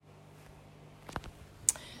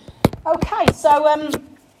Okay, so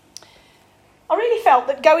I really felt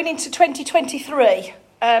that going into 2023,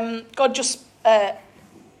 God just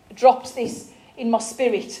dropped this in my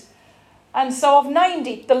spirit. And so I've named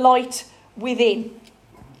it The Light Within.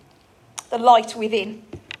 The Light Within.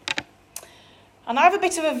 And I have a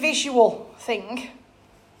bit of a visual thing.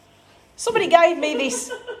 Somebody gave me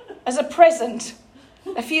this as a present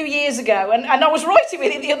a few years ago, and I was writing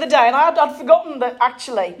with it the other day, and I'd forgotten that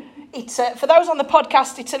actually it's for those on the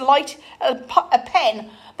podcast, it's a pen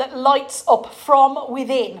that lights up from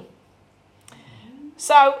within.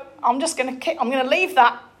 So I'm going to leave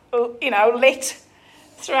that lit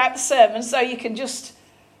throughout the sermon, so you can just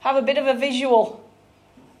have a bit of a visual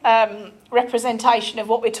representation of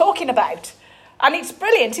what we're talking about. And it's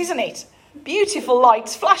brilliant, isn't it? Beautiful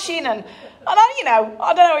lights flashing, and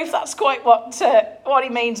I don't know if that's quite what he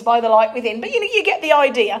means by the light within, but you get the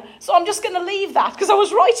idea. So I'm just going to leave that, because I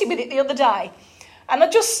was writing with it the other day, and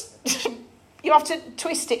you have to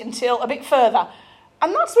twist it until a bit further,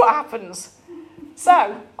 and that's what happens.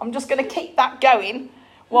 So I'm just going to keep that going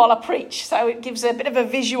while I preach, so it gives a bit of a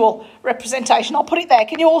visual representation. I'll put it there.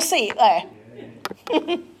 Can you all see it there?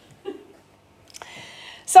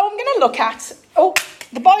 So I'm going to look at,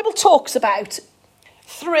 the Bible talks about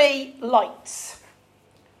 3 lights.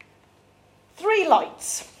 3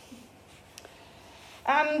 lights.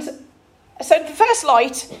 And so the first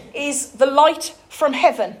light is the light from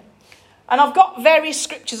heaven. And I've got various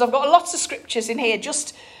scriptures. I've got lots of scriptures in here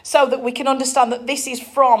just so that we can understand that this is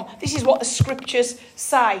what the scriptures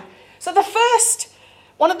say. So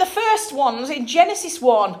one of the first ones in Genesis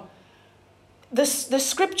 1, the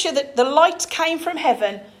scripture that the light came from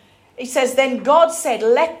heaven, it says, "Then God said,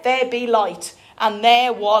 let there be light. And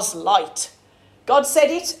there was light." God said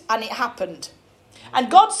it, and it happened. And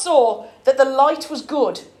God saw that the light was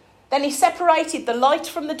good. Then he separated the light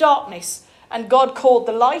from the darkness, and God called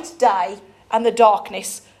the light day and the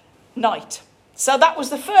darkness night. So that was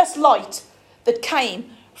the first light that came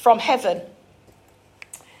from heaven.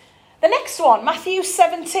 The next one, Matthew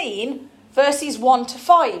 17, verses 1 to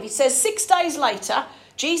 5. It says, 6 days later,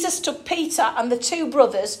 Jesus took Peter and the 2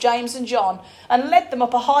 brothers, James and John, and led them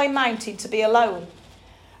up a high mountain to be alone.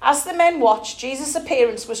 As the men watched, Jesus'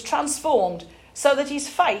 appearance was transformed so that his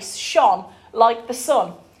face shone like the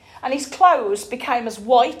sun, and his clothes became as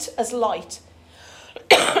white as light.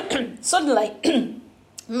 Suddenly,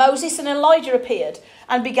 Moses and Elijah appeared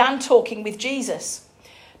and began talking with Jesus.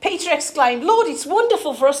 Peter exclaimed, "Lord, it's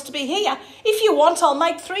wonderful for us to be here. If you want, I'll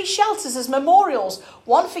make 3 shelters as memorials,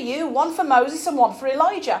 one for you, one for Moses, and one for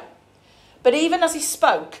Elijah." But even as he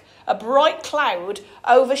spoke, a bright cloud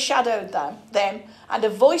overshadowed them, and a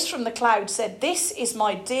voice from the cloud said, "This is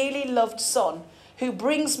my dearly loved son, who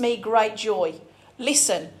brings me great joy.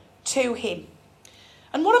 Listen to him."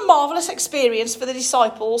 And what a marvellous experience for the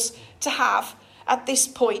disciples to have at this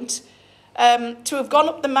point, to have gone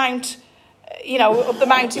up the mountain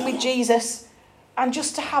with Jesus, and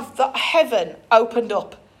just to have the heaven opened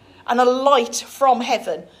up and a light from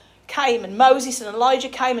heaven came, and Moses and Elijah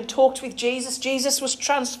came and talked with Jesus. Jesus was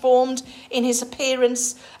transformed in his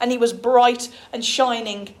appearance, and he was bright and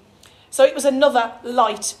shining. So it was another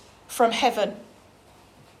light from heaven.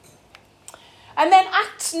 And then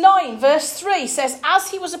Acts 9 verse 3 says,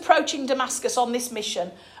 as he was approaching Damascus on this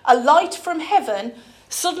mission, a light from heaven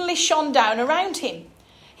suddenly shone down around him.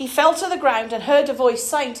 He fell to the ground and heard a voice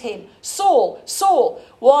saying to him, "Saul, Saul,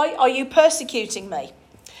 why are you persecuting me?"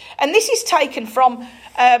 And this is taken from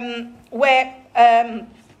where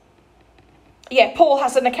Paul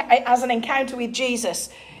has an encounter with Jesus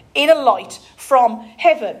in a light from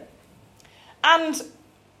heaven. And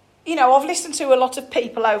I've listened to a lot of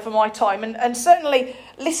people over my time, and certainly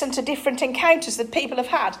listened to different encounters that people have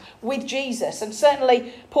had with Jesus. And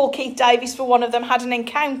certainly Paul Keith Davies, for one of them, had an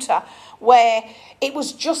encounter where it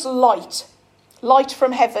was just light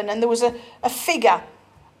from heaven, and there was a figure,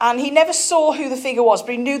 and he never saw who the figure was,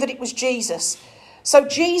 but he knew that it was Jesus. So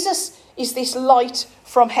Jesus is this light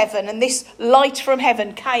from heaven, and this light from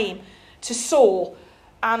heaven came to Saul,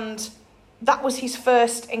 and that was his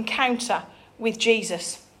first encounter with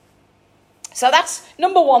Jesus. So that's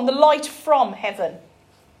number 1, the light from heaven.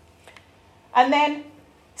 And then,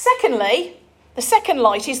 secondly, the second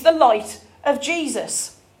light is the light of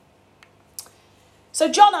Jesus. So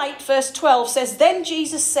John 8 verse 12 says, "Then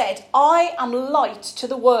Jesus said, I am light to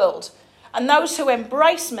the world, and those who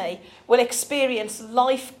embrace me will experience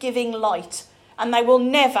life-giving light, and they will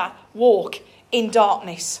never walk in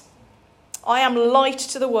darkness." I am light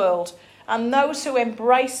to the world, and those who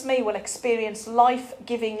embrace me will experience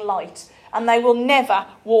life-giving light, and they will never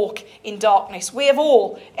walk in darkness. We have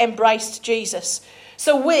all embraced Jesus.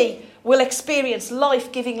 So we will experience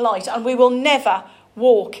life-giving light, and we will never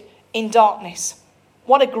walk in darkness.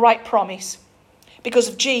 What a great promise, because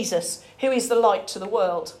of Jesus, who is the light to the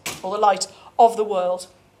world, or the light of the world.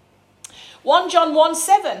 1 John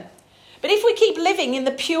 1:7. But if we keep living in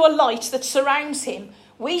the pure light that surrounds him,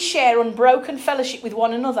 we share unbroken fellowship with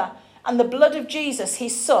one another, and the blood of Jesus,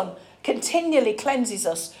 his Son, continually cleanses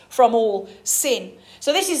us from all sin.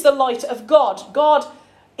 So this is the light of God. God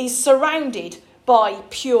is surrounded by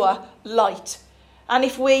pure light. And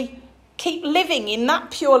if we keep living in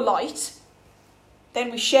that pure light,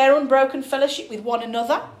 then we share unbroken fellowship with one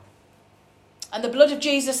another. And the blood of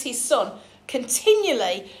Jesus, his Son,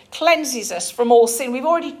 continually cleanses us from all sin. We've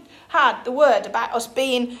already had the word about us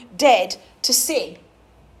being dead to sin.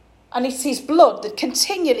 And it's his blood that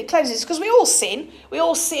continually cleanses, because we all sin. We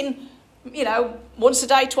all sin, once a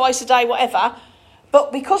day, twice a day, whatever.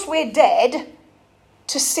 But because we're dead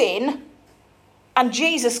to sin, and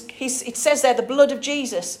Jesus, it says there, the blood of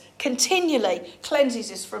Jesus continually cleanses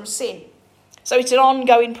us from sin. So it's an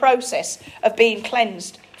ongoing process of being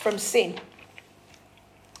cleansed from sin.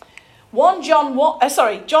 John 1,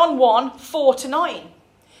 4-9.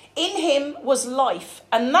 In him was life,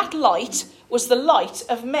 and that light was the light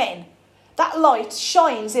of men. That light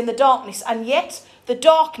shines in the darkness, and yet the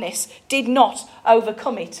darkness did not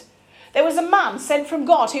overcome it. There was a man sent from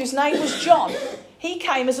God whose name was John. He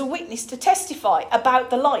came as a witness to testify about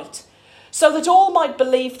the light, so that all might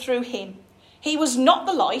believe through him. He was not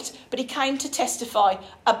the light, but he came to testify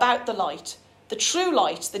about the light. The true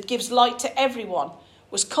light that gives light to everyone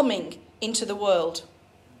was coming into the world.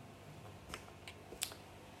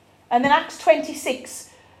 And then Acts 26,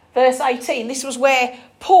 verse 18, this was where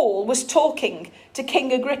Paul was talking to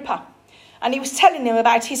King Agrippa. And he was telling him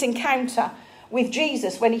about his encounter with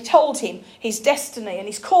Jesus when he told him his destiny and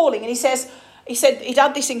his calling. And he said he'd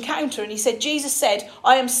had this encounter, and he said, Jesus said,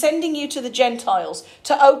 I am sending you to the Gentiles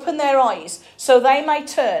to open their eyes so they may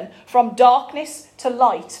turn from darkness to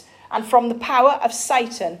light and from the power of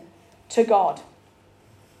Satan to God.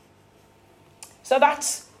 So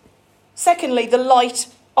that's, secondly, the light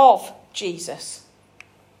of Jesus.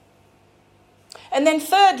 And then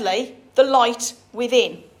thirdly, the light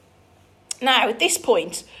within. Now, at this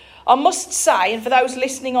point, I must say, and for those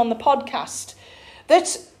listening on the podcast,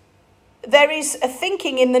 that there is a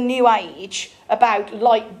thinking in the new age about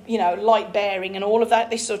light, light bearing and all of that,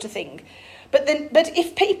 this sort of thing. But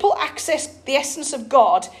if people access the essence of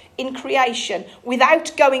God in creation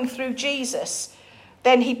without going through Jesus,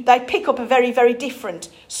 then they pick up a very, very different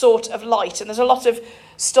sort of light. And there's a lot of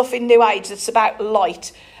stuff in New Age that's about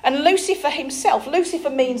light. And Lucifer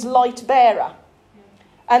means light bearer.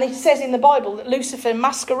 And it says in the Bible that Lucifer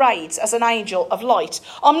masquerades as an angel of light.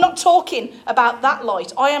 I'm not talking about that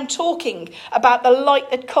light. I am talking about the light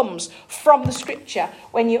that comes from the scripture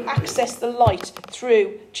when you access the light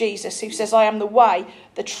through Jesus, who says, I am the way,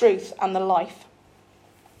 the truth, and the life.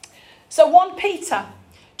 So 1 Peter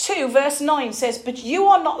 2 verse 9 says, but you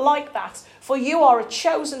are not like that, for you are a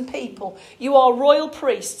chosen people. You are royal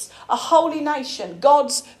priests, a holy nation,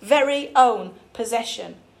 God's very own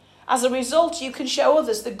possession. As a result, you can show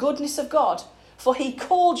others the goodness of God, for he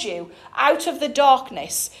called you out of the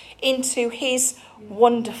darkness into his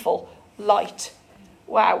wonderful light.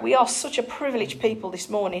 Wow, we are such a privileged people this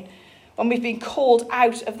morning when we've been called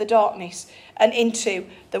out of the darkness and into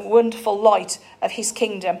the wonderful light of his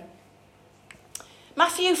kingdom.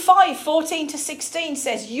 Matthew 5, 14-16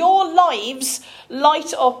 says, your lives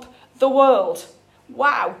light up the world.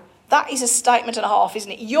 Wow. That is a statement and a half, isn't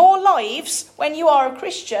it? Your lives, when you are a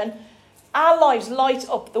Christian, our lives light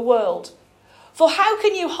up the world. For how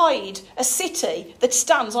can you hide a city that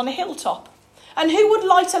stands on a hilltop? And who would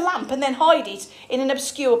light a lamp and then hide it in an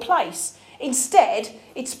obscure place? Instead,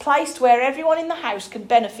 it's placed where everyone in the house can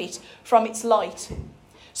benefit from its light.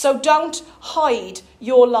 So don't hide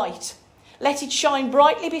your light. Let it shine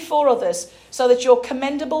brightly before others, so that your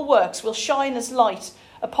commendable works will shine as light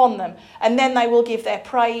upon them, and then they will give their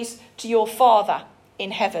praise to your Father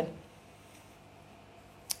in heaven.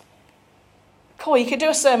 Cool, you could do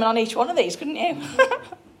a sermon on each one of these, couldn't you?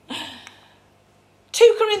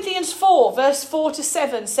 2 Corinthians 4, verse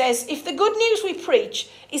 4-7 says, if the good news we preach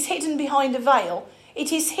is hidden behind a veil,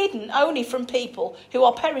 it is hidden only from people who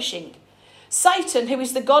are perishing. Satan, who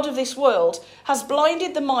is the god of this world, has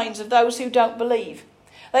blinded the minds of those who don't believe.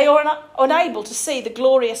 They are unable to see the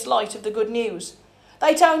glorious light of the good news.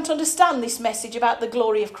 They don't understand this message about the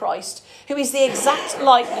glory of Christ, who is the exact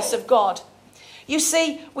likeness of God. You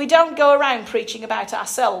see, we don't go around preaching about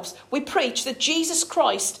ourselves. We preach that Jesus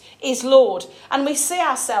Christ is Lord, and we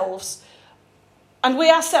ourselves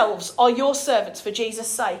are your servants for Jesus'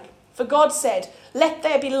 sake. For God said, let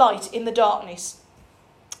there be light in the darkness.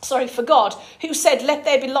 For God, who said, let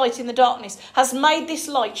there be light in the darkness, has made this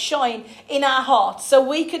light shine in our hearts so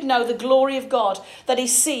we could know the glory of God that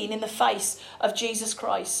is seen in the face of Jesus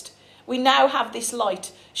Christ. We now have this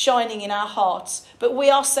light shining in our hearts, but we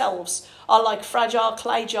ourselves are like fragile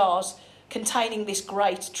clay jars containing this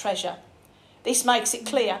great treasure. This makes it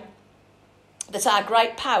clear that our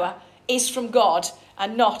great power is from God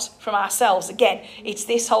and not from ourselves. Again, it's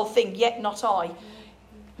this whole thing, yet not I,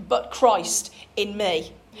 but Christ in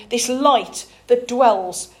me. This light that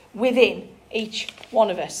dwells within each one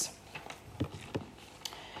of us.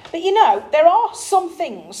 But there are some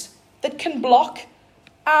things that can block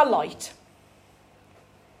our light.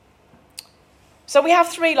 So we have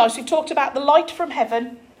three lights. We've talked about the light from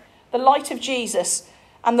heaven, the light of Jesus,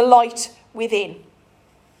 and the light within.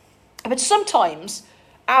 But sometimes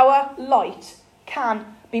our light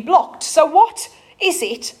can be blocked. So what is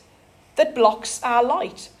it that blocks our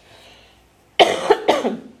light?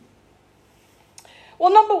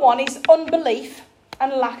 Well, number one is unbelief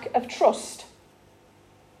and lack of trust.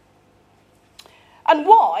 And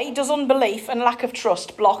why does unbelief and lack of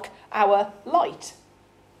trust block our light?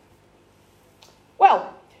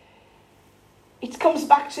 Well, it comes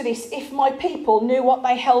back to this: if my people knew what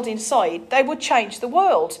they held inside, they would change the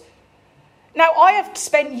world. Now, I have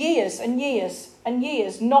spent years and years and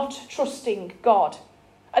years not trusting God.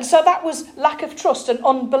 And so that was lack of trust and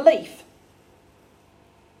unbelief.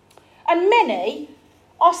 And many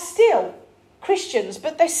are still Christians,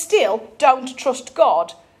 but they still don't trust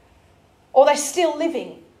God, or they're still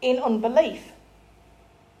living in unbelief.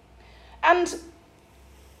 And,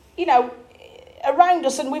 around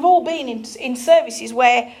us, and we've all been in services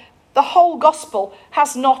where the whole gospel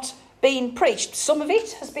has not been preached. Some of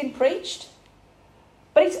it has been preached,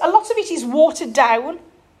 but a lot of it is watered down,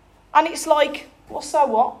 and it's like, well, so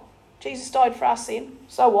what? Jesus died for our sin.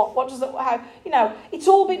 So what? What does that have? It's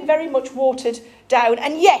all been very much watered down.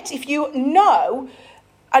 And yet, if you know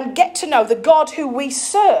and get to know the God who we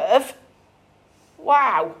serve,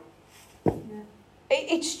 wow. Yeah.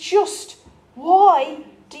 It's just, why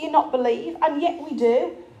do you not believe? And yet we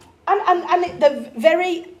do. And the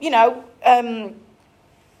very,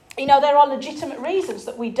 there are legitimate reasons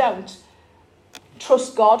that we don't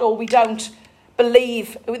trust God, or we don't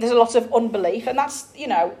believe. There's a lot of unbelief, and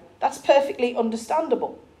that's perfectly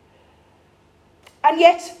understandable. And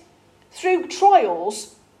yet, through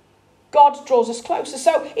trials, God draws us closer.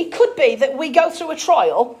 So it could be that we go through a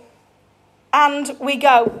trial and we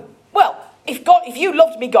go, well, if you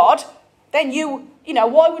loved me, God, then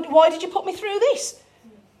why did you put me through this?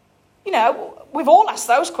 We've all asked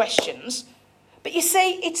those questions. But you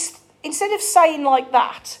see, it's instead of saying like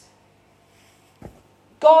that,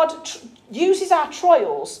 God uses our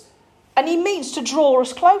trials, and he means to draw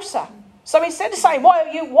us closer. So instead of saying, why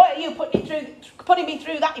are you putting me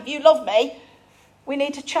through that if you love me? We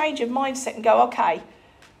need to change of mindset and go, okay,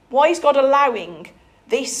 why is God allowing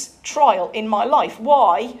this trial in my life?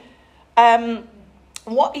 Why?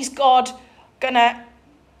 What is God going to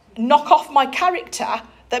knock off my character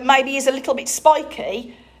that maybe is a little bit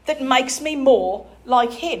spiky, that makes me more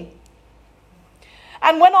like him?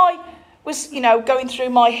 And when I was, going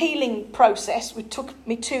through my healing process, it took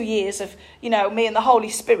me 2 years of, me and the Holy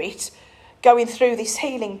Spirit going through this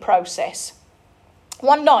healing process.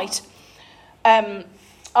 One night, I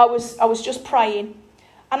was just praying,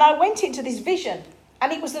 and I went into this vision,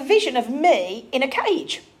 and it was the vision of me in a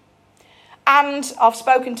cage. And I've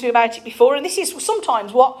spoken to you about it before, and this is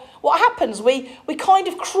sometimes what happens. We kind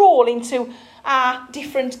of crawl into our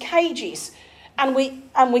different cages, and we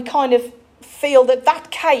kind of feel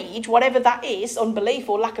that cage, whatever that is, unbelief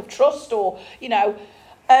or lack of trust, or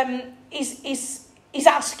is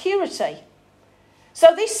our security.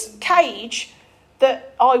 So this cage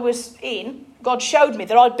that I was in, God showed me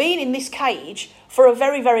that I'd been in this cage for a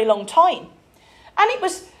very, very long time. And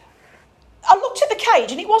I looked at the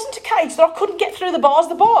cage, and it wasn't a cage that I couldn't get through the bars.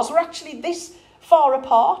 The bars were actually this far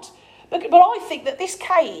apart. But I think that this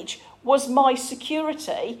cage was my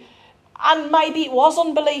security, and maybe it was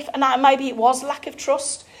unbelief, and maybe it was lack of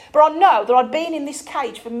trust. But I know that I'd been in this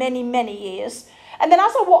cage for many, many years. And then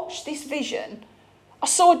as I watched this vision, I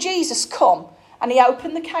saw Jesus come, and he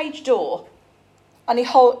opened the cage door, and he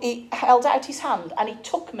held out his hand, and he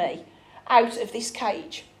took me out of this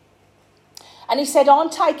cage. And he said, I'm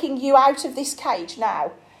taking you out of this cage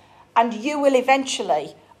now, and you will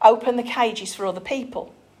eventually open the cages for other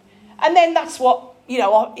people. And then that's what,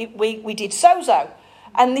 we did Sozo.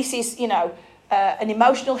 And this is, an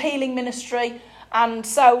emotional healing ministry. And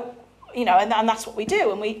so and that's what we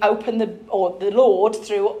do. And we open the Lord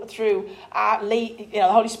through our the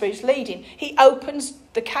Holy Spirit's leading. He opens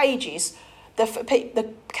the cages,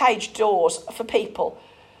 the cage doors for people.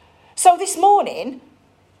 So this morning,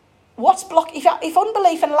 what's if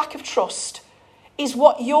unbelief and lack of trust is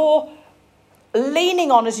what you're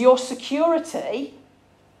leaning on as your security,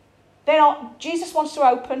 then Jesus wants to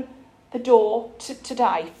open the door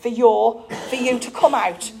today for you to come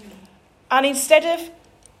out. And instead of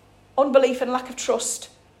unbelief and lack of trust,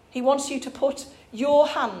 he wants you to put your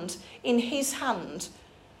hand in his hand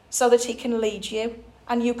so that he can lead you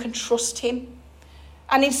and you can trust him.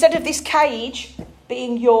 And instead of this cage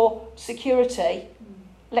being your security,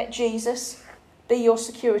 let Jesus be your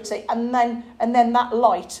security, and then that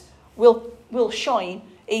light will shine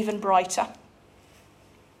even brighter.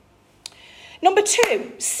 Number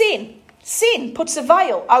 2, sin. Sin puts a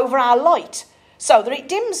veil over our light so that it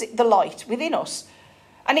dims the light within us.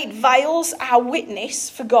 And it veils our witness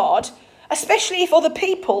for God, especially if other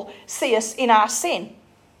people see us in our sin.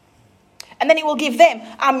 And then it will give them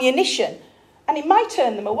ammunition, and it may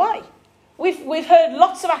turn them away. We've heard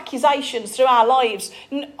lots of accusations through our lives,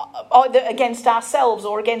 either against ourselves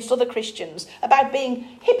or against other Christians, about being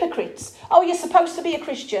hypocrites. Oh, you're supposed to be a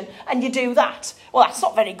Christian and you do that. Well, that's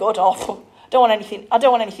not very good. Oh, I don't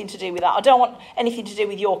want anything to do with that. I don't want anything to do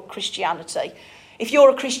with your Christianity. If you're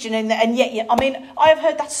a Christian and yet, I've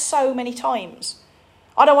heard that so many times.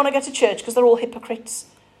 I don't want to go to church because they're all hypocrites.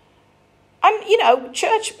 And,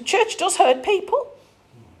 church does hurt people.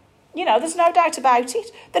 There's no doubt about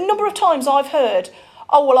it. The number of times I've heard,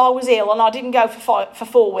 oh, well, I was ill and I didn't go for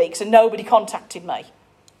 4 weeks and nobody contacted me.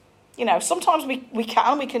 Sometimes we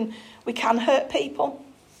can hurt people.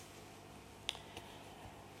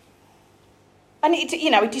 And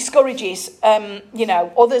it discourages,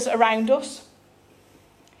 others around us.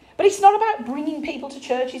 But it's not about bringing people to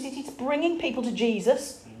church, is it? It's bringing people to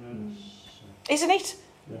Jesus. Amen. Isn't it?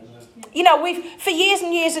 Yes. We've, for years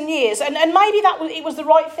and years and years, and maybe it was the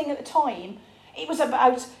right thing at the time. It was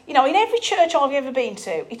about, in every church I've ever been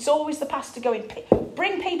to, it's always the pastor going,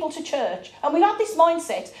 bring people to church. And we have this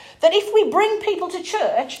mindset that if we bring people to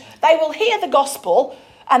church, they will hear the gospel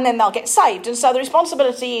and then they'll get saved. And so the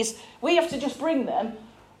responsibility is we have to just bring them,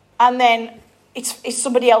 and then it's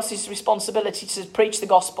somebody else's responsibility to preach the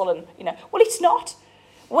gospel. And well, it's not.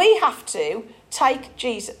 We have to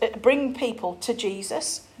bring people to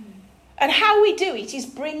Jesus. And how we do it is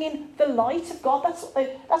bringing the light of God.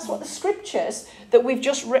 That's what the scriptures that we've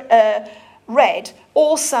just read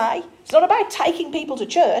all say. It's not about taking people to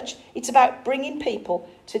church. It's about bringing people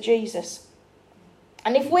to Jesus.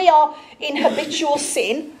 And if we are in habitual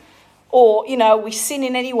sin, or, we sin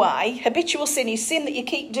in any way, habitual sin is sin that you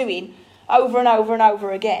keep doing over and over and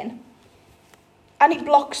over again. And it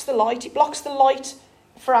blocks the light. It blocks the light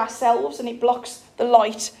for ourselves, and it blocks the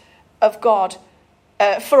light of God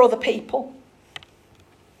for other people.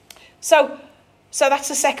 So that's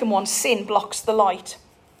the second one. Sin blocks the light.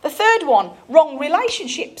 The third one, wrong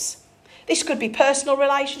relationships. This could be personal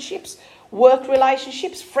relationships, work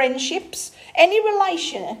relationships, friendships, any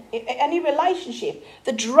relationship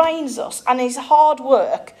that drains us and is hard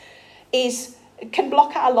work can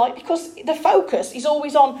block our light, because the focus is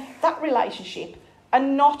always on that relationship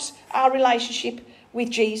and not our relationship with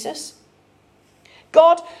Jesus.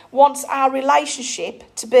 God wants our relationship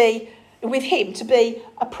with him to be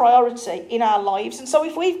a priority in our lives. And so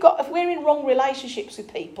if we're in wrong relationships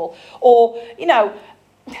with people, or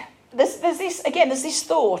there's this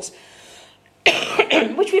thought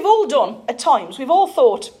which we've all done at times. We've all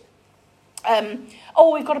thought,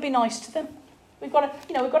 we've got to be nice to them. We've got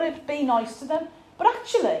to be nice to them. But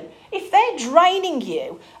actually, if they're draining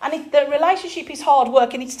you, and if the relationship is hard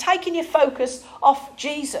work and it's taking your focus off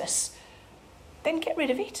Jesus, then get rid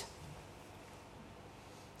of it.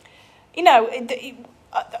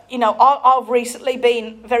 I've recently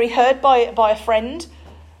been very hurt by a friend,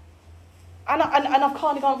 and I've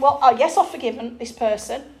kind of gone, well, yes, I've forgiven this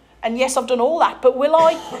person, and yes, I've done all that, but will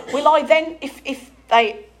I then, if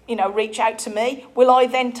they reach out to me, will I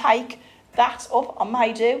then take that up? I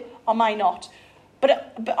may do, I may not.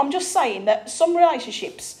 But I'm just saying that some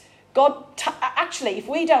relationships, God, actually, if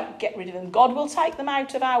we don't get rid of them, God will take them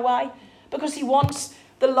out of our way, because he wants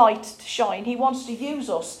the light to shine. He wants to use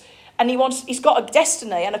us, and he's got a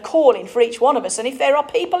destiny and a calling for each one of us. And if there are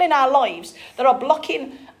people in our lives that are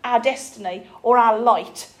blocking our destiny or our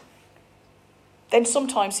light, then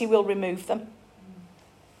sometimes he will remove them.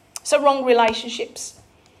 So wrong relationships.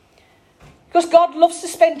 Because God loves to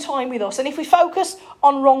spend time with us. And if we focus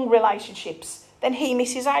on wrong relationships, then he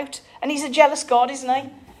misses out. And he's a jealous God, isn't he?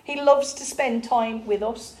 He loves to spend time with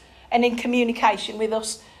us and in communication with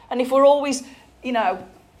us. And if we're always,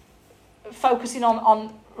 focusing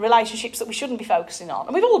on relationships that we shouldn't be focusing on.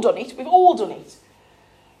 And we've all done it. But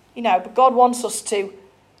God wants us to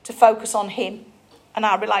focus on him and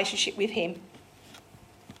our relationship with him.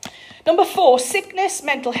 Number 4, sickness,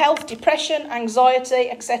 mental health, depression, anxiety,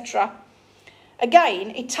 etc.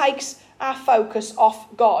 Again, it takes our focus off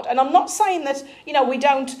God. And I'm not saying that, we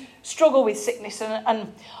don't struggle with sickness.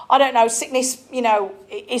 And I don't know, sickness,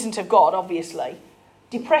 isn't of God, obviously.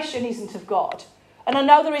 Depression isn't of God. And I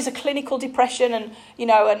know there is a clinical depression and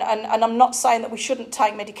I'm not saying that we shouldn't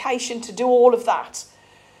take medication to do all of that.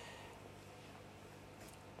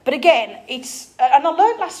 But again, and I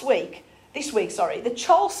learned this week, that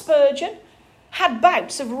Charles Spurgeon had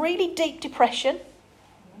bouts of really deep depression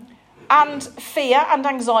and fear and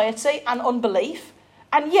anxiety and unbelief.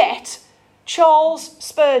 And yet, Charles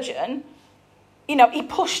Spurgeon, he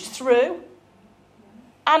pushed through.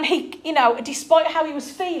 And he, despite how he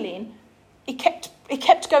was feeling, he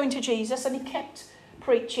kept going to Jesus and he kept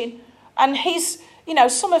preaching. And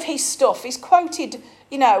some of his stuff is quoted,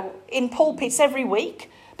 in pulpits every week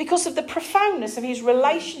because of the profoundness of his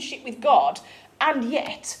relationship with God. And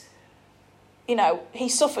yet, he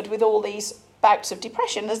suffered with all these bouts of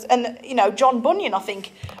depression. And, John Bunyan, I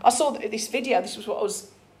think, I saw this video, this was what I was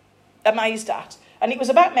amazed at. And it was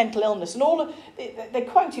about mental illness. And they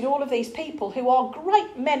quoted all of these people who are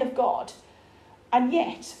great men of God. And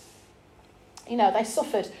yet, they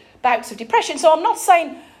suffered bouts of depression. So I'm not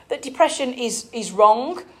saying that depression is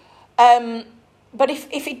wrong. But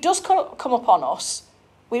if it does come upon us,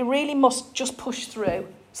 we really must just push through.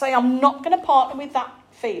 Say, I'm not going to partner with that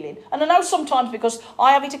feeling. And I know sometimes, because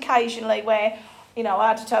I have it occasionally where, I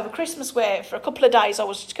had it over Christmas where for a couple of days I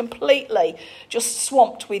was completely just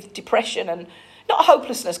swamped with depression and not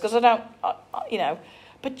hopelessness, because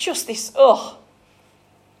but just this,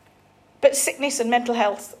 But sickness and mental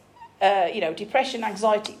health, depression,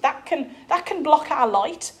 anxiety, that can block our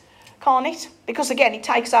light, can't it? Because again, it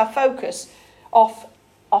takes our focus off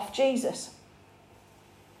Jesus.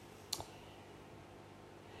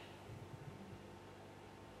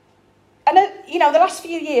 And, the last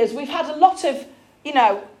few years, we've had a lot of,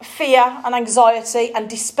 fear and anxiety and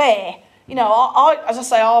despair.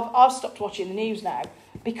 I've stopped watching the news now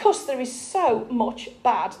because there is so much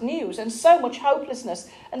bad news and so much hopelessness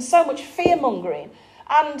and so much fear-mongering.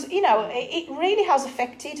 And, it really has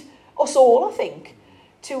affected us all, I think,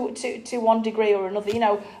 to one degree or another.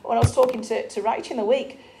 When I was talking to Rachel in the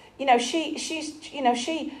week,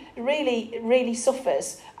 she really, really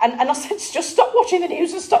suffers. And I said, just stop watching the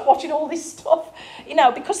news and stop watching all this stuff,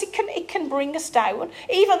 because it can bring us down.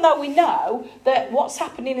 Even though we know that what's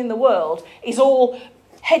happening in the world is all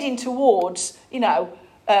heading towards,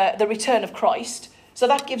 the return of Christ. So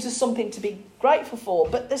that gives us something to be grateful for.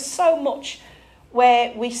 But there's so much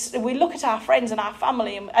where we look at our friends and our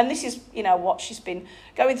family, and this is, what she's been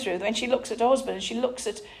going through. When she looks at her husband and she looks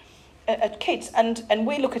at kids, and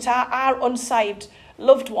we look at our unsaved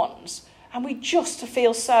loved ones, and we just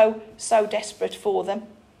feel so desperate for them.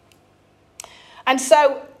 And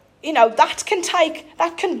so,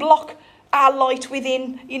 that can block our light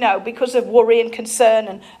within, because of worry and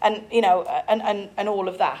concern and all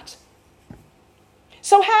of that.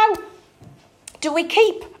 So how do we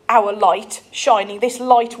keep our light shining, this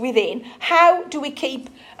light within? How do we keep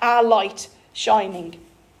our light shining?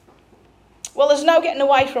 Well, there's no getting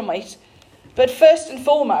away from it. But first and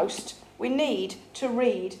foremost, we need to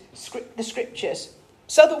read the scriptures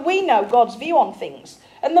so that we know God's view on things.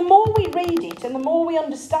 And the more we read it and the more we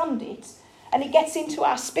understand it and it gets into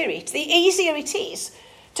our spirit, the easier it is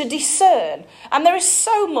to discern. And there is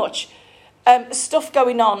so much stuff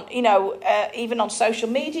going on, even on social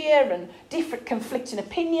media and different conflicting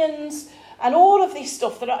opinions and all of this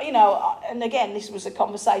stuff that, and again, this was a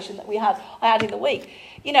conversation that I had in the week.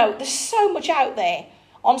 There's so much out there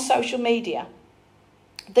on social media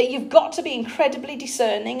that you've got to be incredibly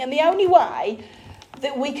discerning. And the only way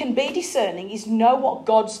that we can be discerning is know what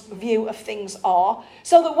God's view of things are.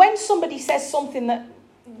 So that when somebody says something that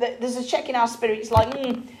there's a check in our spirit, it's like,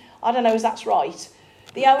 I don't know if that's right.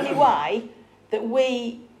 The only way that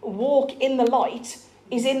we walk in the light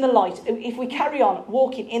is in the light. If we carry on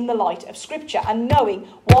walking in the light of Scripture and knowing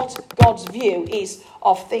what God's view is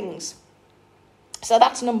of things. So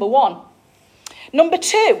that's number 1. Number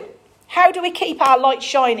 2, how do we keep our light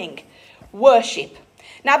shining? Worship.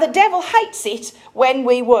 Now, the devil hates it when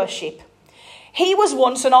we worship. He was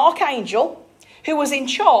once an archangel who was in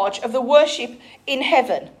charge of the worship in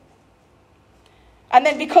heaven. And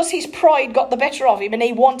then because his pride got the better of him and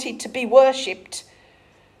he wanted to be worshipped,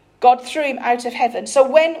 God threw him out of heaven. So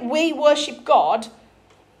when we worship God,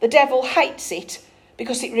 the devil hates it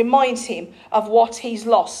because it reminds him of what he's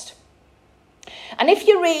lost. And if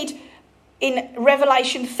you read in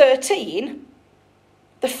Revelation 13,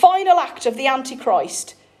 the final act of the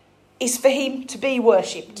Antichrist is for him to be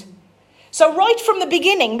worshipped. So right from the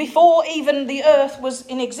beginning, before even the earth was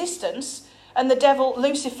in existence, and the devil,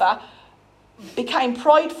 Lucifer, became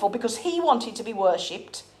prideful because he wanted to be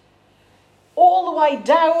worshipped, all the way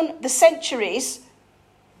down the centuries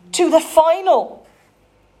to the final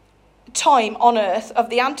time on earth of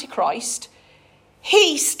the Antichrist,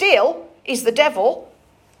 he still is the devil,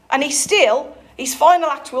 and his final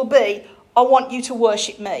act will be, I want you to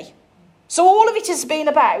worship me. So all of it has been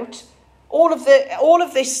about, all of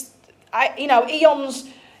this, eons,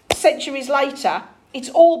 centuries later, it's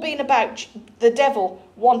all been about the devil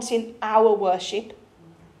wanting our worship.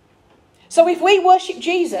 So if we worship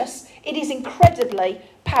Jesus, it is incredibly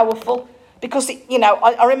powerful, because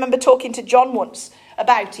I remember talking to John once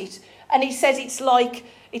about it, and he says it's like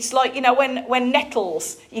when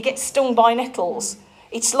nettles, you get stung by nettles.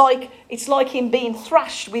 It's like him being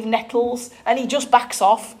thrashed with nettles, and he just backs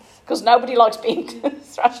off, because nobody likes being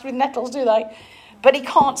thrashed with nettles, do they? But he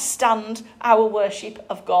can't stand our worship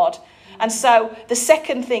of God. And so the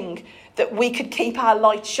second thing that we could keep our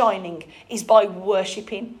light shining is by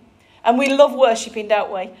worshipping. And we love worshipping,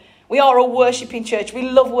 don't we? We are a worshipping church. We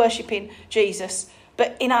love worshipping Jesus.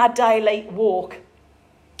 But in our daily walk,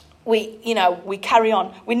 we carry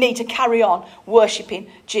on. We need to carry on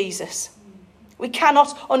worshipping Jesus. We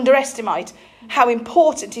cannot underestimate how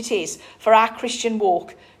important it is for our Christian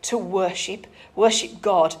walk to worship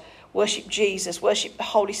God, worship Jesus, worship the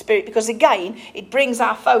Holy Spirit, because again, it brings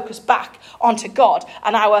our focus back onto God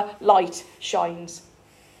and our light shines.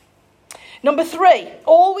 Number 3,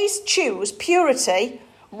 always choose purity,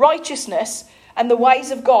 righteousness, and the ways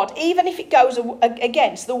of God, even if it goes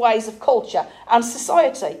against the ways of culture and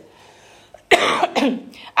society.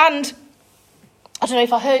 And I don't know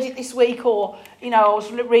if I heard it this week or, I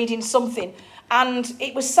was reading something, and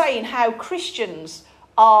it was saying how Christians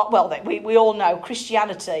are, we all know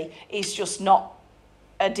Christianity is just not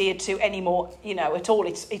adhered to anymore, at all.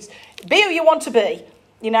 It's be who you want to be,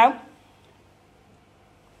 Do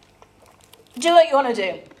what you want to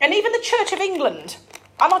do. And even the Church of England,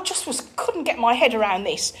 and I just couldn't get my head around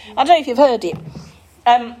this. I don't know if you've heard it.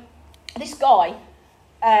 This guy,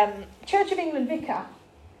 Church of England vicar,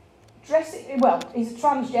 he's a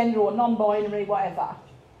transgender or non-binary, whatever,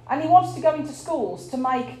 and he wants to go into schools to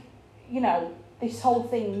make, this whole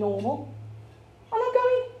thing normal. And I'm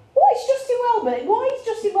going, why is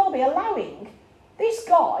Justin Welby allowing this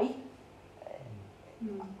guy?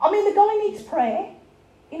 The guy needs prayer.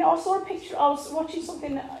 I saw a picture, I was watching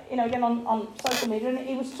something, again on social media, and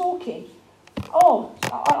he was talking.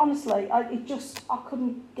 Honestly, I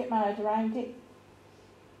couldn't get my head around it.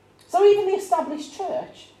 So even the established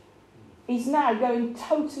church is now going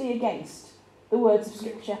totally against the words of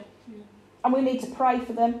Scripture. And we need to pray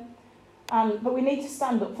for them. But we need to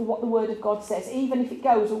stand up for what the Word of God says, even if it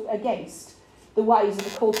goes against the ways of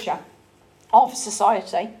the culture of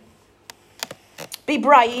society. Be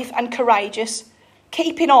brave and courageous,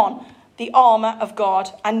 keeping on the armour of God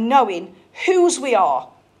and knowing whose we are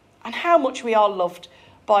and how much we are loved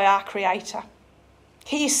by our Creator.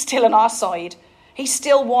 He is still on our side. He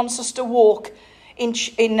still wants us to walk in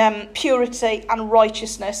purity and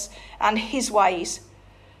righteousness and his ways.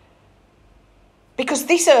 Because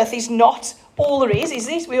this earth is not all there is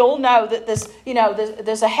it? We all know that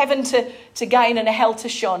there's a heaven to gain and a hell to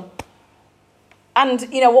shun. And,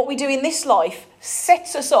 what we do in this life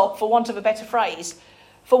sets us up, for want of a better phrase,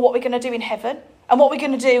 for what we're going to do in heaven and what we're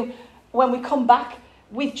going to do when we come back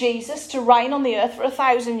with Jesus to reign on the earth for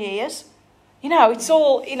 1,000 years. It's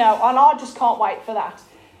all, and I just can't wait for that.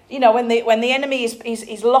 When the enemy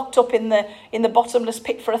is locked up in the bottomless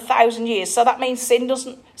pit for 1,000 years. So that means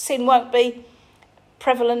sin won't be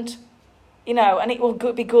prevalent, and it will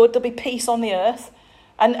be good. There'll be peace on the earth,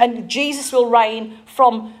 and Jesus will reign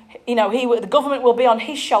from, the government will be on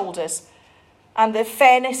his shoulders, and the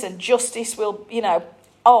fairness and justice will,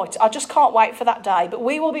 I just can't wait for that day. But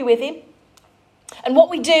we will be with him, and what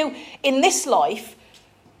we do in this life,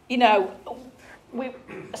 we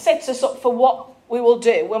sets us up for what we will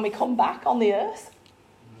do when we come back on the earth.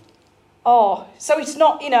 So it's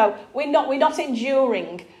not, we're not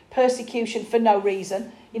enduring persecution for no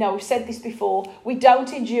reason. We've said this before. We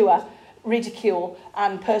don't endure ridicule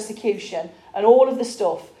and persecution and all of the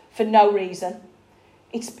stuff for no reason.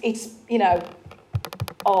 It's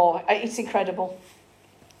incredible,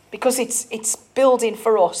 because it's building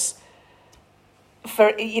for us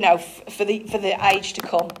for the age to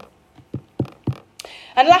come.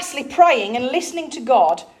 And lastly, praying and listening to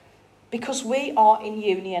God because we are in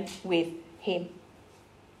union with him.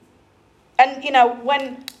 And, you know,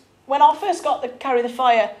 when I first got the Carry the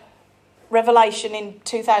Fire revelation in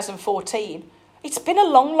 2014, it's been a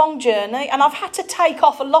long, long journey, and I've had to take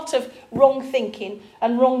off a lot of wrong thinking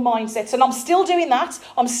and wrong mindsets, and I'm still doing that.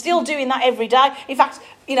 I'm still doing that every day. In fact,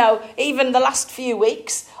 you know, even the last few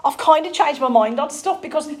weeks, I've kind of changed my mind on stuff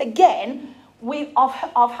because, again,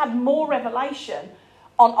 I've had more revelation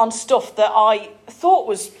on stuff that I thought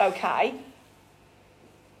was okay,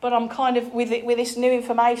 but I'm kind of, with this new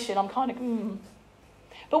information, I'm kind of,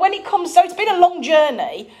 But when it comes, so it's been a long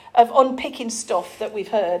journey of unpicking stuff that we've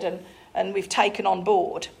heard and we've taken on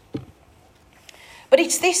board. But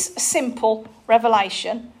it's this simple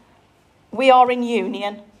revelation. We are in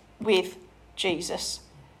union with Jesus.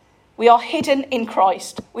 We are hidden in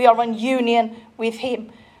Christ. We are in union with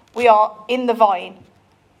him. We are in the vine.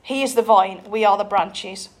 He is the vine. We are the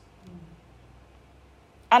branches.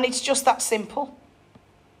 And it's just that simple.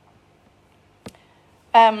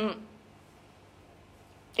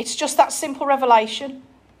 It's just that simple revelation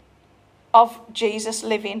of Jesus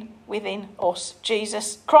living within us.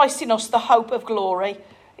 Jesus, Christ in us, the hope of glory,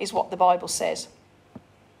 is what the Bible says.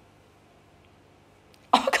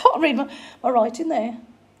 I can't read my writing there.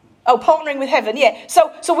 Oh, partnering with heaven, yeah.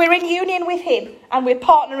 So we're in union with him and we're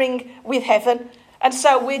partnering with heaven. And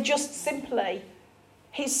so we're just simply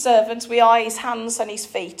his servants. We are his hands and his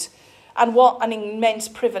feet. And what an immense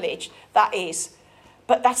privilege that is.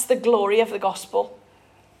 But that's the glory of the gospel.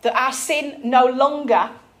 That our sin no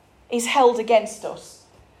longer is held against us.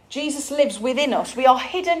 Jesus lives within us. We are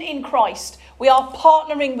hidden in Christ. We are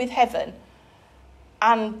partnering with heaven.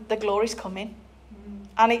 And the glory's coming.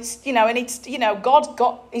 And it's, he's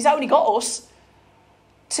only got us.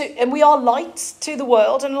 And we are lights to the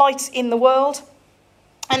world and lights in the world.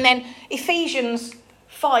 And then Ephesians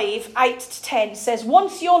 5, 8-10 says,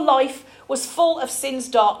 once your life was full of sin's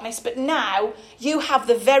darkness, but now you have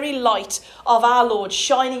the very light of our Lord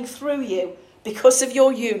shining through you because of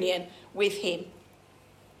your union with him.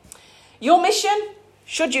 Your mission,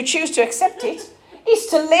 should you choose to accept it, is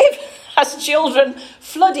to live as children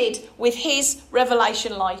flooded with his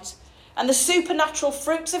revelation light. And the supernatural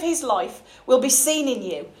fruits of his life will be seen in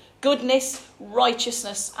you: goodness,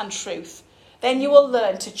 righteousness and truth. Then you will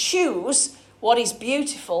learn to choose what is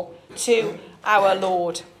beautiful to our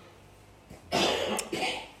Lord.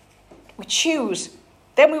 We choose.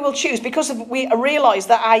 Then we will choose because we realise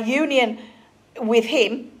that our union with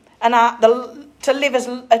him and to live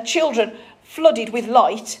as children flooded with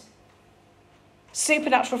light,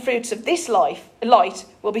 supernatural fruits of this light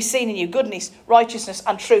will be seen in you: goodness, righteousness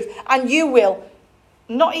and truth. And you will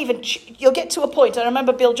you'll get to a point, I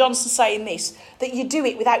remember Bill Johnson saying this, that you do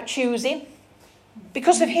it without choosing.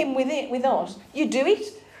 Because of him with us, you do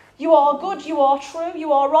it. You are good, you are true,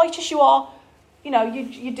 you are righteous, you are,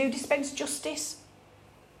 you do dispense justice.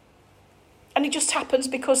 And it just happens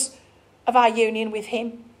because of our union with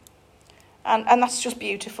him. And that's just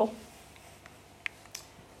beautiful.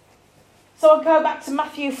 So I'll go back to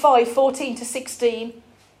Matthew 5, 14-16.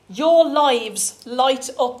 Your lives light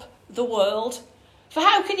up the world. For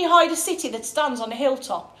how can you hide a city that stands on a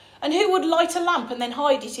hilltop? And who would light a lamp and then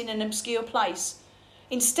hide it in an obscure place?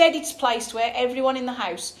 Instead, it's placed where everyone in the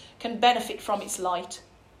house can benefit from its light.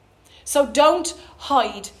 So don't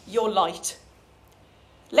hide your light.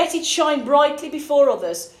 Let it shine brightly before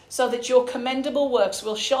others, so that your commendable works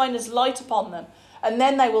will shine as light upon them, and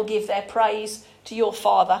then they will give their praise to your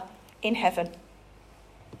Father in heaven.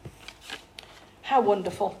 How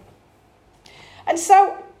wonderful. And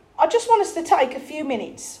so I just want us to take a few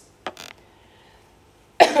minutes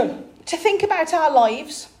to think about our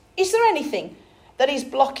lives. Is there anything that is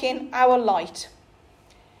blocking our light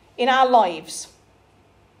in our lives?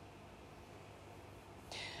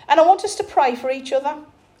 And I want us to pray for each other.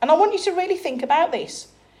 And I want you to really think about this.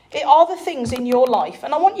 Are the things in your life?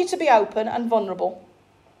 And I want you to be open and vulnerable.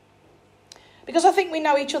 Because I think we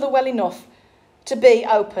know each other well enough to be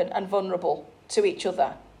open and vulnerable to each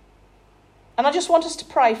other. And I just want us to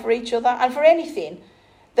pray for each other and for anything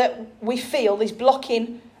that we feel is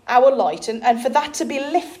blocking our light, and for that to be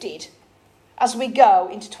lifted as we go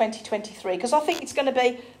into 2023. Because I think it's going to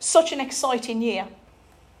be such an exciting year.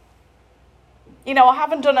 I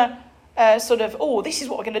haven't done a sort of, this is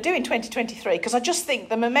what we're going to do in 2023, because I just think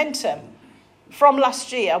the momentum from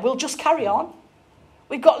last year will just carry on.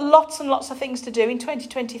 We've got lots and lots of things to do in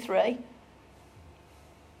 2023.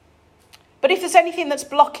 But if there's anything that's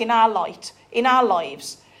blocking our light in our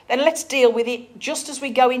lives, then let's deal with it just as we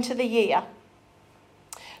go into the year.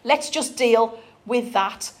 Let's just deal with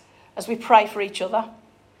that as we pray for each other.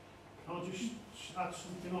 I'll just add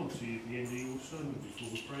something on to you at the end of your sermon before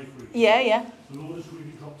we pray for it? Yeah. The Lord has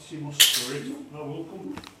really dropped this in my spirit. I will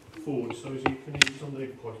come forward so as you can hear it on the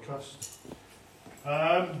podcast.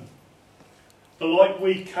 The light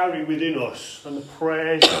we carry within us and the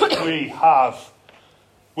prayers that we have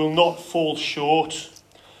will not fall short.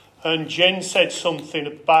 And Jen said something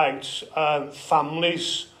about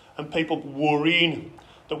families and people worrying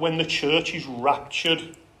that when the church is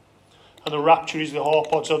raptured, and the rapture is the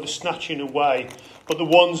harpods or the snatching away, but the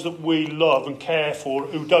ones that we love and care for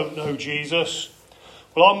who don't know Jesus.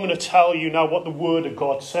 Well, I'm going to tell you now what the Word of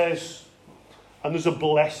God says. And there's a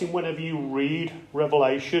blessing whenever you read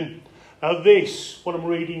Revelation. Now this, what I'm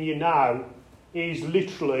reading you now, is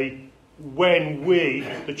literally when we,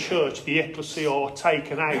 the church, the ecclesia, are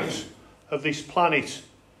taken out of this planet.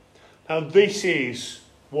 Now this is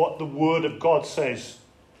what the Word of God says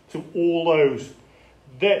to all those.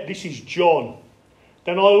 This is John.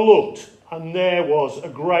 Then I looked, and there was a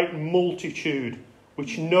great multitude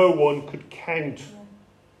which no one could count.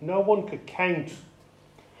 No one could count.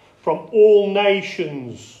 From all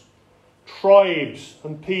nations, tribes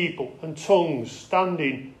and people and tongues,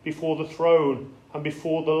 standing before the throne and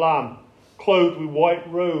before the Lamb, clothed with white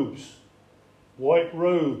robes. White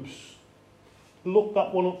robes. Look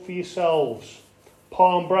that one up for yourselves.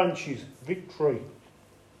 Palm branches, victory.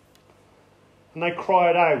 And they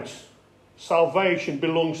cried out, salvation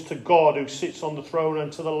belongs to God who sits on the throne and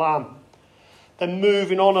to the Lamb. Then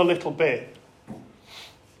moving on a little bit.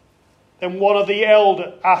 Then one of the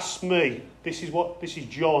elders asked me, this is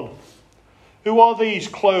John, who are these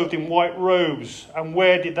clothed in white robes and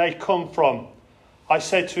where did they come from? I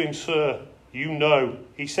said to him, sir, you know.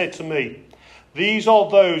 He said to me, these are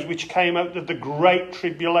those which came out of the great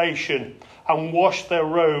tribulation and washed their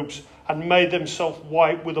robes and made themselves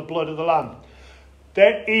white with the blood of the Lamb.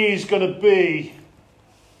 There is going to be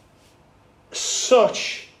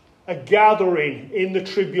such a gathering in the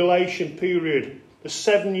tribulation period. The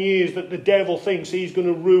 7 years that the devil thinks he's going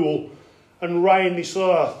to rule and reign this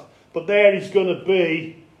earth. But there is going to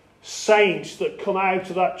be saints that come out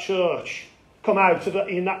of that church. Come out of that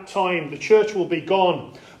in that time. The church will be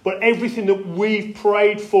gone. But everything that we've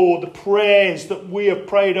prayed for, the prayers that we have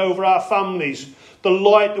prayed over our families, the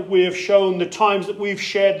light that we have shown, the times that we've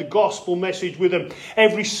shared the gospel message with them,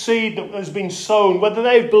 every seed that has been sown, whether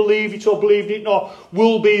they believe it or believed it not,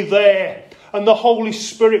 will be there. And the Holy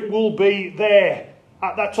Spirit will be there.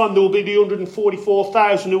 At that time, there will be the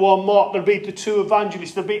 144,000 who are marked. There will be the 2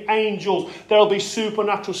 evangelists. There will be angels. There will be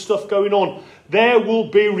supernatural stuff going on. There will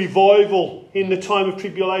be revival in the time of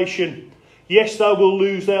tribulation. Yes, they will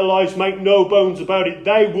lose their lives. Make no bones about it.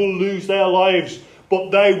 They will lose their lives. But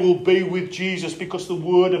they will be with Jesus because the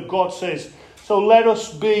Word of God says. So let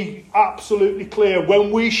us be absolutely clear.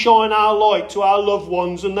 When we shine our light to our loved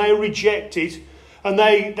ones and they reject it and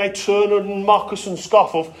they turn and mock us and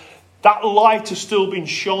scoff us, that light has still been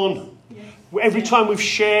shone. Yeah. Every time we've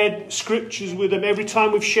shared scriptures with them, every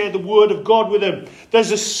time we've shared the Word of God with them,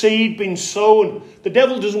 there's a seed being sown. The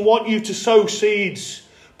devil doesn't want you to sow seeds,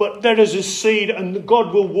 but there is a seed and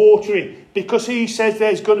God will water it because he says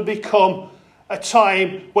there's going to become a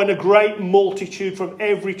time when a great multitude from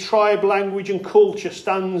every tribe, language and culture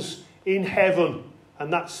stands in heaven.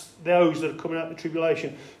 And that's those that are coming out of the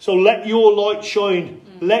tribulation. So let your light shine.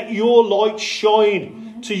 Let your light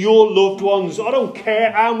shine to your loved ones. I don't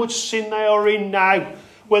care how much sin they are in now.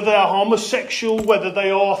 Whether they are homosexual, whether they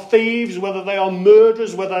are thieves, whether they are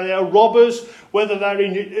murderers, whether they are robbers, whether they're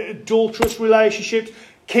in adulterous relationships.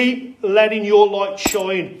 Keep letting your light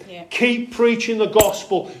shine. Yeah. Keep preaching the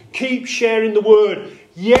gospel. Keep sharing the word.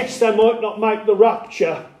 Yes, they might not make the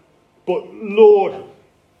rapture, but Lord,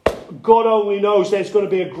 God only knows there's going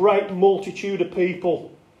to be a great multitude of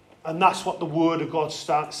people. And that's what the word of God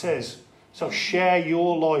says. So share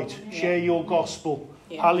your light. Yeah. Share your gospel.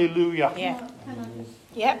 Yeah. Hallelujah.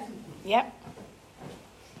 Yeah. Yep.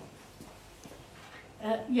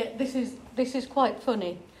 This is quite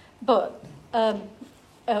funny, but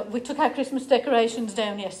we took our Christmas decorations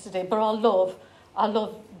down yesterday. But I love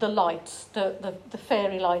the lights, the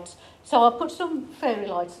fairy lights. So I put some fairy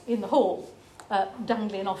lights in the hall,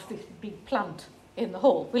 dangling off this big plant in the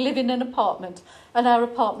hall. We live in an apartment, and our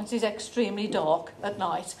apartment is extremely dark at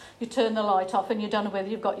night. You turn the light off, and you don't know whether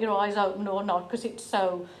you've got your eyes open or not because it's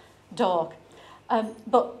so dark.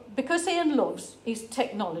 But because Ian loves his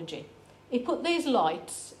technology, he put these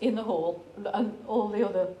lights in the hall and all the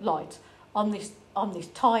other lights on this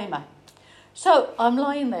timer. So I'm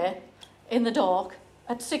lying there in the dark,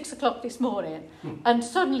 at 6 o'clock this morning, and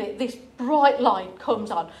suddenly this bright light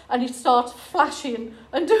comes on, and it starts flashing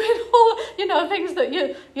and doing all, things that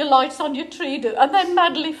your lights on your tree do, and they're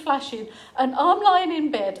madly flashing. And I'm lying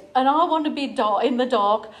in bed, and I want to be in the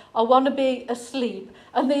dark. I want to be asleep,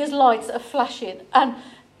 and these lights are flashing. And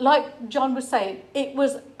like John was saying, it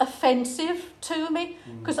was offensive to me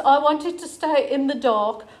because I wanted to stay in the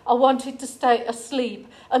dark. I wanted to stay asleep.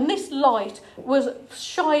 And this light was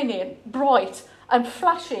shining bright and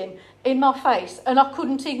flashing in my face, and I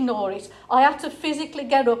couldn't ignore it. I had to physically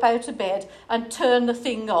get up out of bed and turn the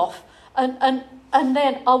thing off. And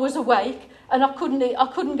then I was awake, and I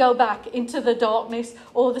couldn't go back into the darkness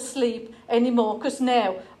or the sleep anymore because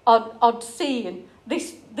now I'd seen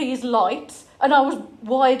these lights, and I was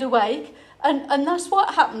wide awake. And that's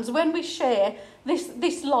what happens when we share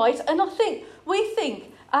this light. And we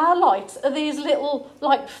think our lights are these little,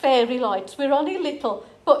 like, fairy lights. We're only little,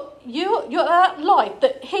 but you're that light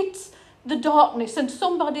that hits the darkness and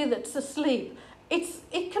somebody that's asleep.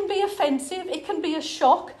 It can be offensive, it can be a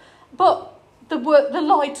shock, but the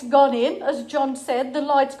light's gone in, as John said, the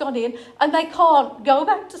light's gone in, and they can't go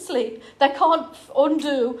back to sleep. They can't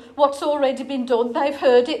undo what's already been done. They've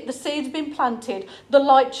heard it, the seed's been planted, the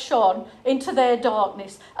light shone into their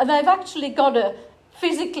darkness, and they've actually got to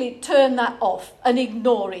physically turn that off and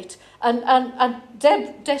ignore it, and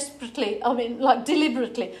desperately,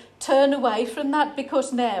 deliberately turn away from that,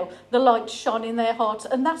 because now the light shone in their hearts.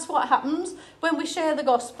 And that's what happens when we share the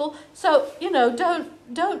gospel. So,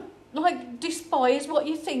 don't despise what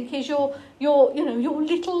you think is your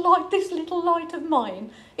little light, this little light of mine.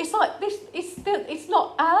 It's like this. It's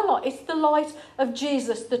not our light. It's the light of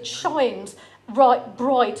Jesus that shines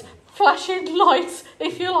bright, flashing lights,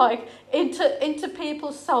 if you like, into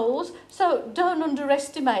people's souls. So don't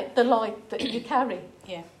underestimate the light that you carry.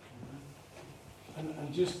 Yeah. And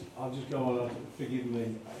I'll just go on. Forgive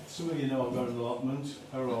me. Some of you know I've got an allotment.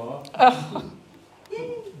 Hurrah!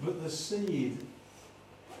 But the seed,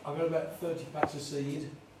 I've got about 30 packs of seed,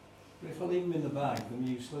 but if I leave them in the bag, they're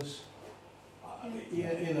useless. And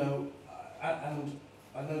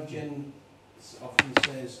I know Jen often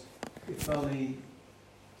says, if only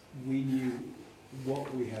we knew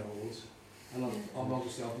what we held, and I'm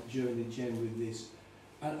obviously I've journeyed Jen with this,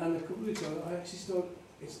 and a couple of times I actually thought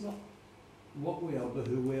it's not what we hold, but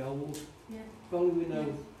who we hold. Yeah. If only we know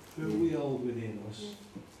who we hold within us.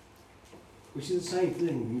 Yeah. Which is the same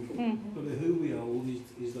thing, but the who we hold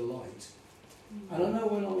is the light. And I know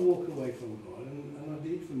when I walk away from God, and I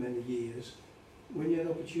did for many years, when you had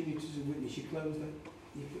opportunities to witness, you close that,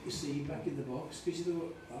 you put your seed back in the box, because you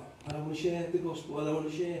thought, I don't want to share the gospel, I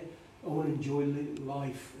want to enjoy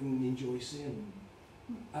life and enjoy sin.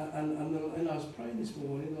 And I was praying this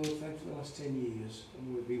morning, Lord, thanks for the last 10 years,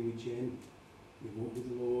 and we've been with Jen, we've walked with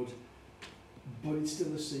the Lord, but it's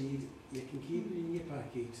still a seed. You can keep it in your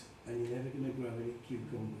packet, and you're never going to grow any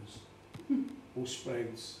cucumbers or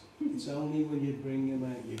sprouts. It's only when you bring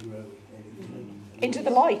them out you grow anything. Into the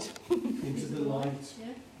light. Into the light.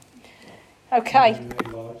 Yeah. Okay.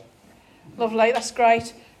 Lovely, that's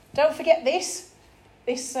great. Don't forget this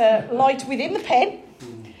light within the pen.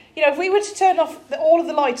 If we were to turn off all of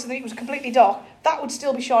the lights and it was completely dark, that would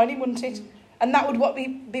still be shining, wouldn't it? And that would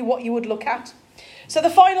be what you would look at. So the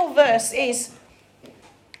final verse is...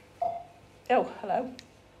 Oh, hello.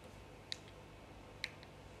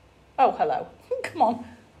 Oh, hello. Come on.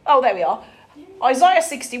 Oh, there we are. Isaiah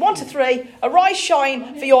 60:1-3. Arise,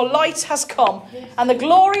 shine, for your light has come, and the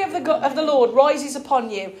glory of the Lord rises upon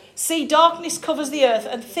you. See, darkness covers the earth,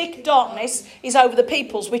 and thick darkness is over the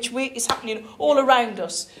peoples, which is happening all around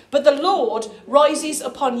us. But the Lord rises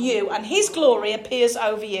upon you, and his glory appears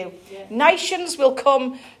over you. Yeah. Nations will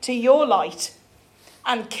come to your light,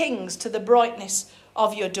 and kings to the brightness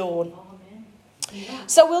of your dawn. Yeah.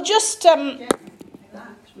 So we'll just... that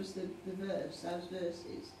was the verse, those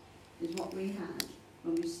verses, is what we had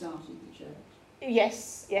when we started the church.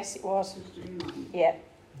 Yes, it was. Just a reminder.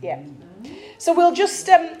 Yeah. So we'll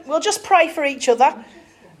just pray for each other.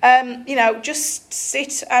 Just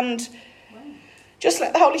sit and just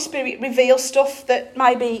let the Holy Spirit reveal stuff that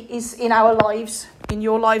maybe is in our lives, in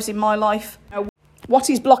your lives, in my life. What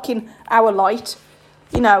is blocking our light?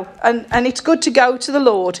 And it's good to go to the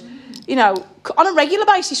Lord, on a regular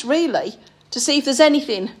basis, really, to see if there's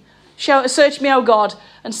anything. Search me, O God,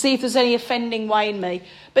 and see if there's any offending way in me.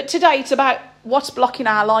 But today it's about what's blocking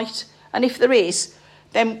our light. And if there is,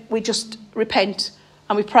 then we just repent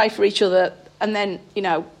and we pray for each other. And then,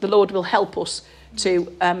 the Lord will help us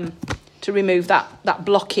to remove that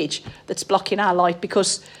blockage that's blocking our light.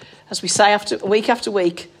 Because, as we say week after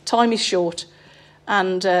week, time is short.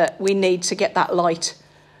 And we need to get that light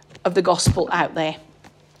of the gospel out there.